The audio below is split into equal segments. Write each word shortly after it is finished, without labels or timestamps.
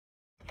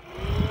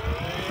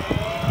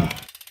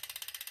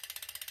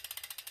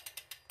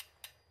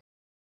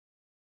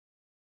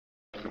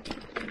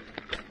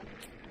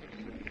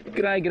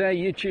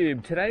G'day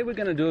YouTube. Today we're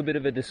going to do a bit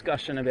of a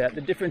discussion about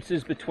the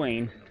differences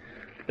between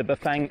the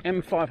Bafang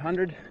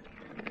M500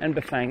 and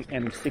Bafang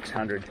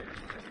M600.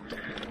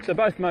 So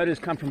both motors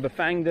come from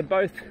Bafang. They're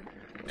both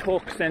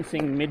torque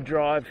sensing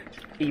mid-drive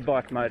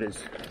e-bike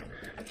motors.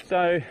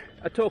 So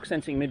a torque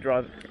sensing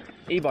mid-drive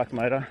e-bike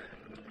motor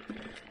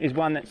is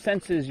one that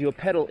senses your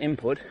pedal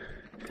input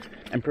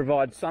and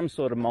provides some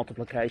sort of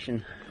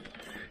multiplication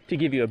to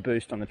give you a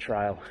boost on the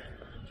trail.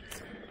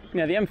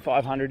 Now the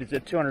M500 is a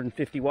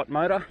 250 watt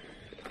motor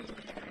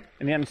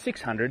and the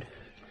M600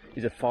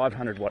 is a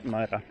 500 watt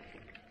motor.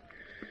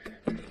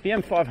 The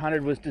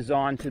M500 was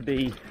designed to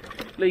be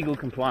legal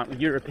compliant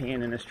with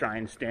European and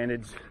Australian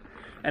standards,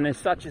 and as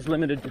such is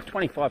limited to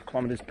 25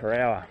 kilometers per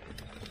hour.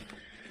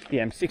 The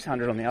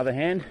M600 on the other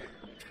hand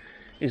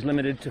is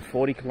limited to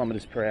 40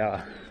 kilometers per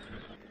hour.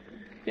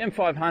 The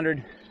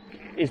M500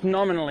 is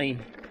nominally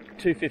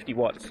 250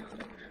 watts,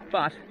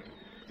 but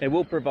it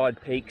will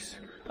provide peaks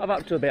of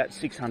up to about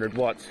 600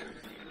 watts.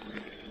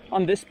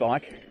 On this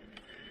bike,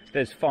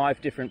 there's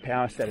 5 different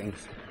power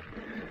settings,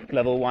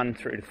 level 1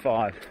 through to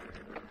 5.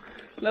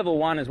 Level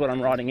 1 is what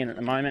I'm riding in at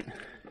the moment,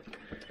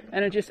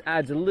 and it just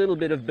adds a little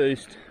bit of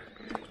boost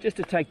just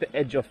to take the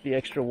edge off the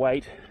extra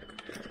weight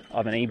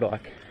of an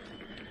e-bike.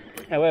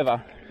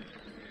 However,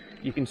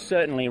 you can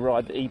certainly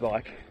ride the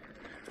e-bike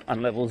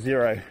on level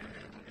 0.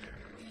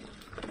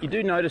 You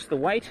do notice the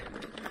weight,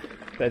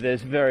 but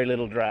there's very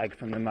little drag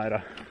from the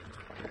motor.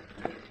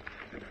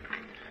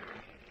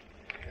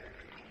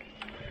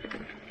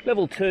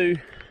 Level 2,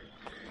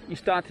 you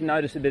start to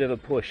notice a bit of a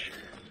push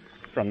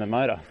from the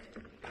motor,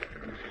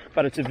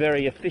 but it's a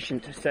very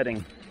efficient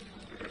setting.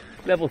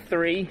 Level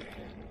 3,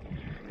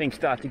 things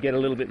start to get a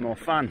little bit more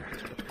fun.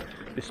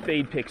 The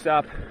speed picks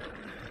up,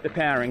 the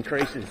power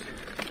increases.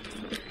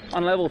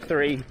 On level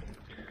 3,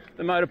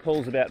 the motor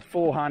pulls about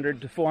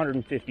 400 to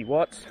 450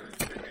 watts,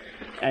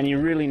 and you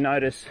really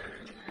notice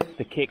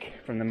the kick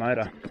from the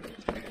motor.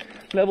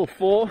 Level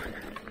 4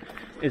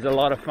 is a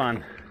lot of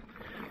fun,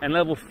 and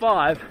level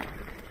 5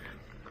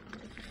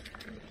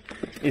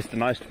 is the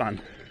most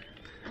fun.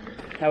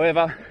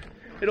 However,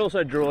 it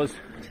also draws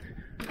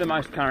the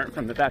most current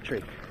from the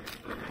battery.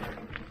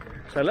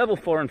 So level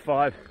 4 and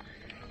 5,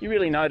 you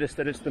really notice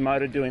that it's the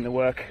motor doing the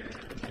work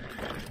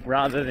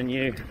rather than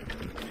you.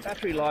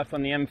 Battery life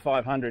on the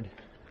M500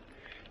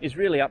 is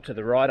really up to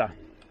the rider.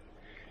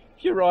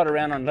 If you ride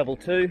around on level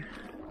 2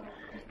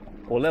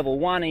 or level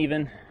 1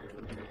 even,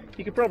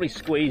 you could probably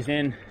squeeze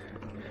in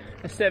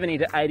a 70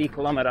 to 80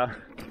 kilometer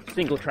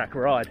single track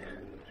ride.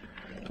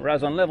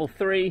 Whereas on level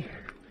 3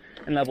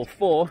 and level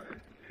 4,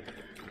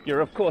 you're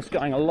of course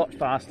going a lot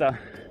faster,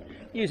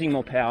 using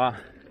more power,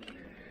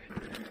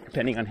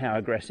 depending on how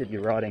aggressive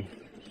you're riding.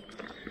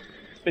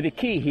 But the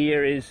key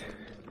here is,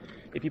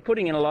 if you're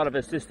putting in a lot of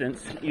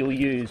assistance, you'll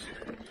use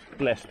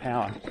less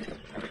power.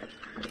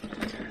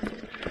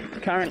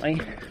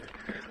 Currently,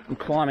 I'm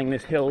climbing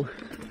this hill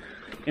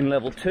in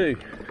level 2,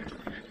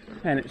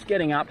 and it's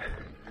getting up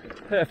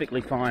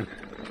perfectly fine.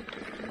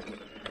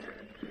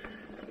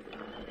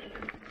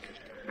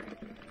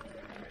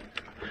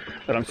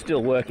 But I'm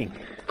still working,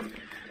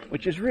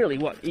 which is really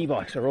what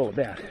e-bikes are all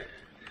about.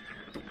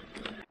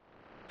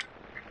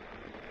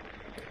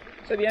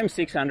 So the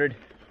M600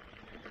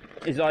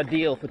 is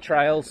ideal for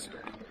trails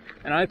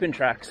and open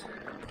tracks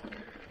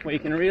where you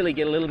can really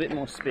get a little bit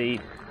more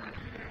speed.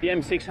 The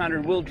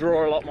M600 will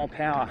draw a lot more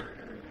power.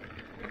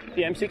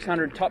 The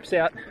M600 tops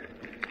out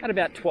at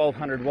about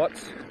 1200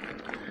 watts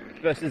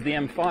versus the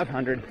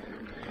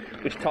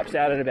M500, which tops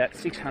out at about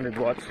 600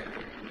 watts.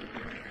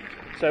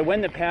 So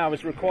when the power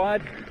is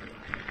required,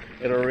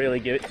 it'll really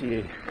give it to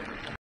you.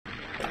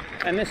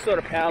 And this sort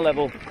of power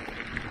level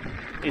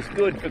is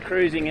good for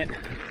cruising at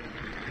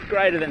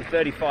greater than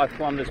 35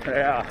 kilometers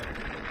per hour.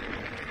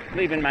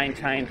 It'll even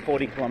maintain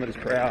 40 kilometers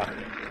per hour,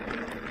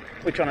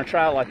 which on a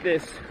trail like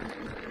this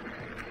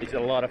is a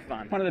lot of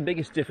fun. One of the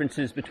biggest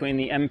differences between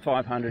the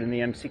M500 and the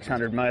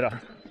M600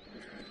 motor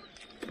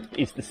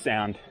is the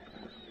sound.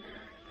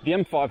 The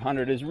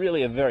M500 is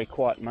really a very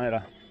quiet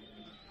motor.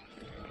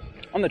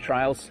 On the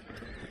trails,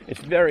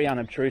 it's very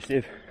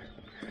unobtrusive.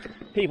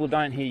 People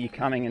don't hear you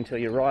coming until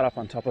you're right up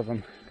on top of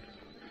them.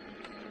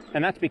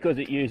 And that's because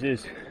it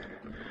uses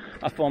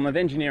a form of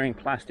engineering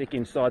plastic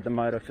inside the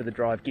motor for the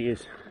drive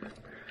gears.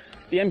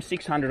 The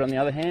M600, on the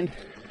other hand,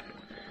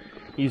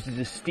 uses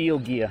a steel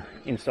gear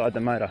inside the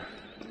motor,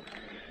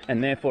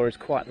 and therefore is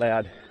quite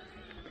loud.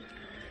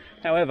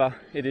 However,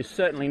 it is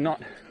certainly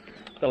not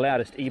the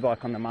loudest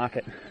e-bike on the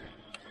market.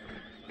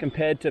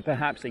 Compared to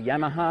perhaps a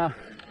Yamaha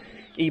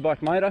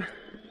e-bike motor,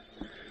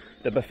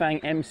 the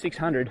Bafang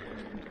M600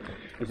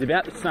 is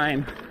about the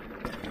same,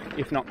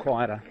 if not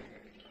quieter.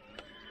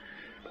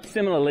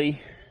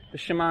 Similarly, the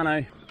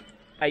Shimano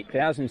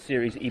 8000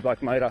 series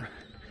e-bike motor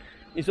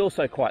is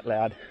also quite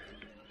loud.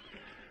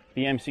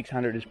 The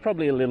M600 is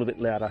probably a little bit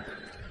louder.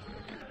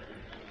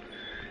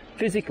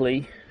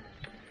 Physically,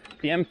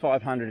 the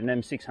M500 and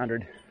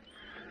M600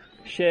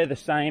 share the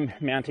same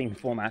mounting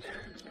format,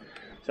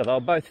 so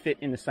they'll both fit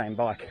in the same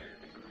bike.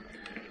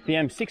 The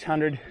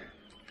M600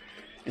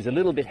 is a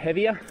little bit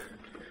heavier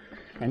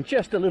and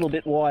just a little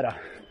bit wider.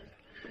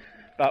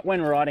 But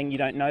when riding, you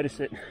don't notice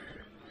it,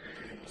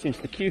 since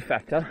the Q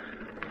factor,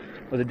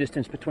 or the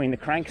distance between the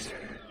cranks,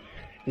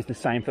 is the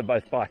same for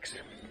both bikes.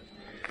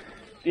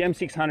 The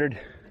M600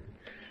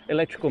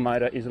 electrical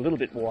motor is a little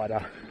bit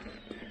wider,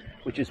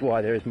 which is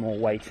why there is more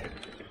weight.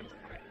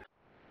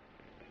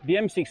 The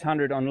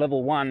M600 on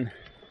level 1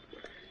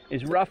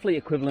 is roughly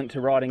equivalent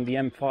to riding the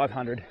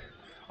M500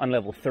 on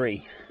level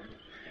 3.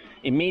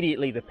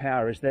 Immediately the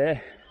power is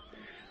there,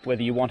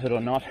 whether you want it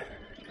or not,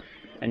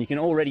 and you can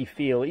already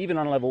feel, even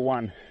on level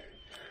 1,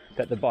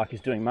 that the bike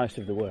is doing most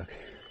of the work.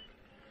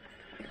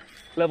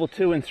 Level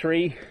 2 and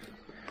 3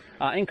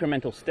 are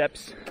incremental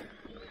steps,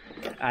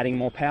 adding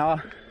more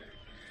power,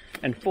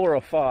 and 4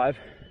 or 5,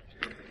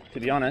 to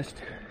be honest,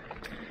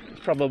 is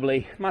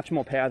probably much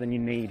more power than you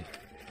need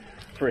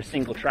for a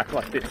single track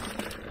like this.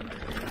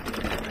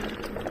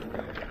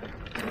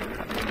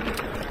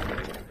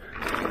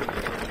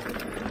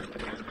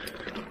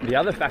 The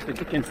other factor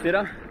to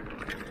consider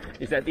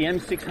is that the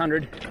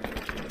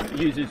M600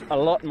 uses a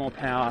lot more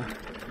power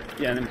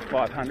than the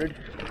M500,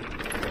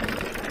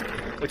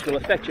 which will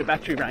affect your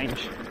battery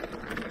range,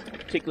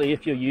 particularly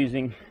if you're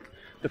using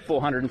the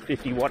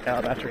 450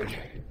 watt-hour battery.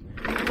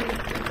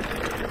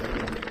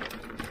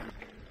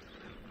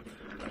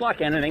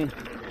 Like anything,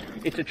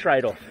 it's a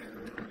trade-off.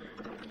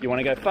 You want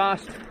to go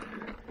fast,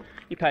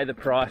 you pay the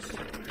price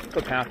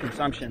for power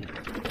consumption.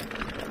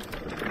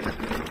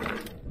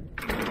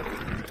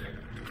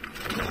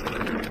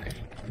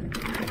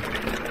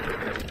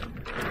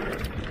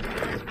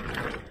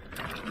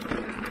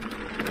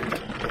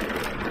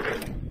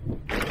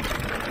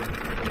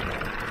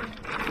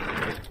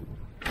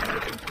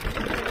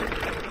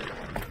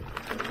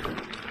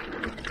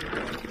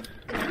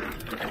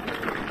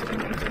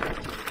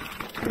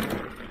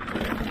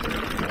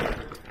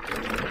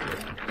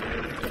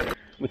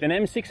 With an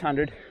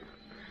M600,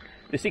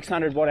 the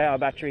 600 watt-hour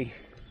battery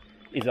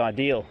is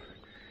ideal.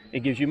 It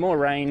gives you more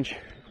range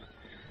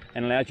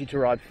and allows you to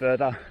ride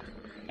further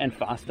and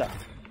faster.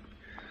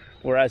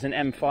 Whereas an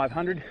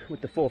M500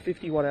 with the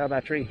 450 watt-hour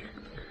battery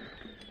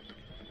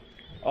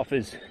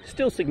offers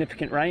still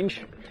significant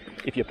range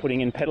if you're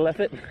putting in pedal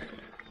effort,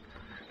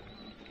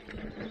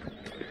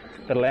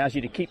 but allows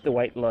you to keep the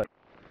weight low.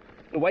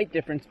 The weight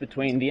difference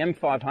between the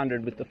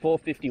M500 with the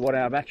 450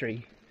 watt-hour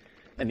battery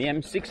and the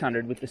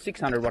M600 with the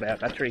 600 watt-hour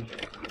battery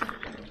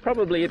is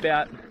probably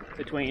about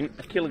between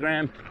a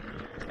kilogram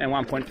and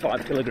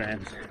 1.5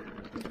 kilograms.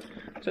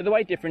 So the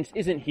weight difference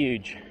isn't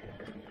huge,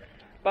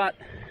 but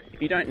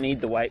if you don't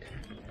need the weight,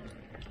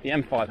 the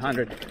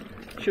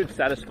M500 should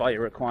satisfy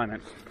your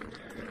requirements.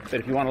 But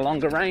if you want a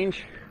longer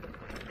range,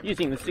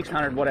 using the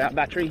 600 watt-hour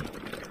battery,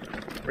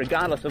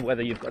 regardless of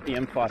whether you've got the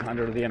M500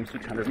 or the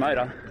M600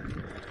 motor,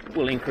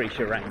 will increase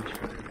your range.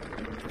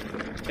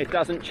 It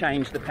doesn't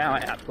change the power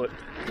output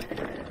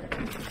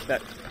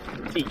that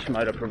each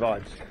motor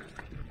provides.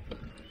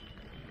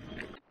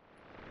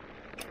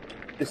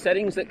 The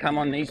settings that come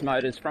on these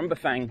motors from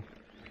Bafang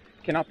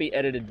cannot be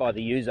edited by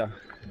the user.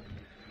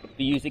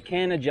 The user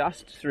can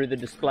adjust through the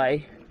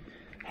display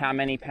how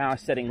many power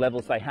setting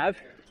levels they have,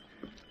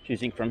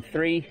 choosing from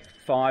 3,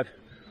 5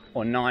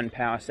 or 9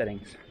 power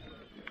settings.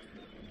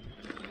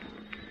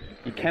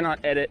 You cannot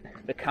edit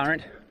the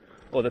current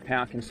or the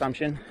power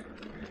consumption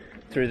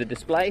through the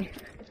display,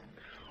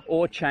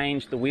 or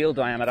change the wheel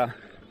diameter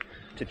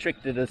to trick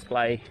the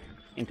display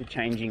into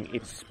changing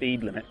its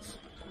speed limits.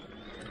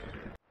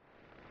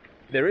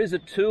 There is a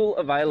tool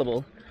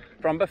available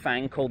from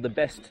Bafang called the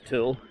Best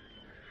tool,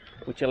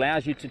 which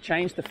allows you to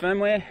change the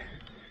firmware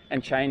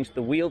and change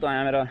the wheel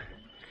diameter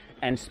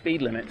and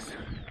speed limits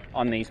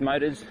on these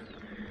motors,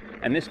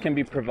 and this can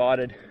be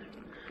provided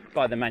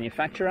by the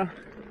manufacturer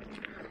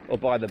or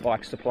by the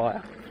bike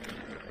supplier.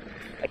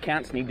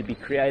 Accounts need to be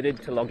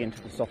created to log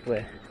into the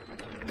software.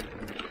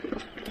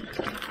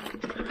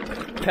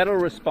 Pedal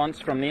response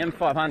from the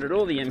M500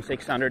 or the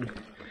M600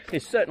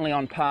 is certainly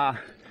on par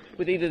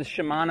with either the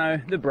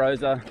Shimano, the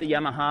Brose, the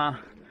Yamaha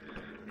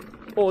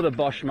or the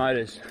Bosch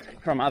motors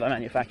from other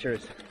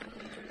manufacturers.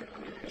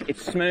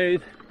 It's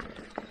smooth,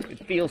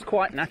 it feels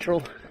quite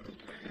natural,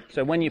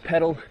 so when you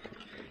pedal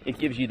it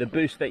gives you the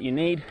boost that you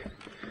need,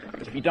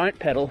 but if you don't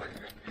pedal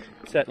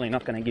it's certainly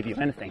not going to give you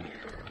anything.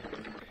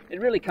 It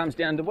really comes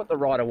down to what the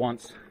rider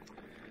wants.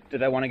 Do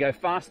they want to go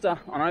faster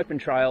on open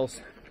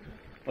trails,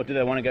 or do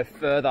they want to go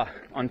further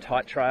on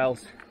tight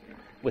trails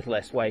with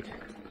less weight?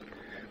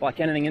 Like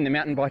anything in the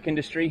mountain bike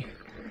industry,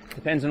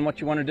 depends on what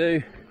you want to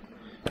do,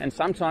 and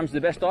sometimes the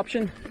best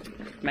option,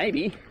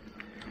 maybe,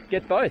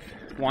 get both.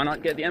 Why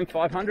not get the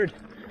M500,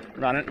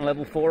 run it in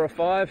level 4 or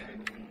 5,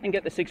 and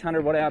get the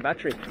 600 watt-hour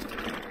battery?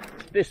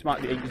 This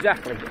might be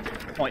exactly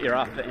what you're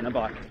after in a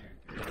bike.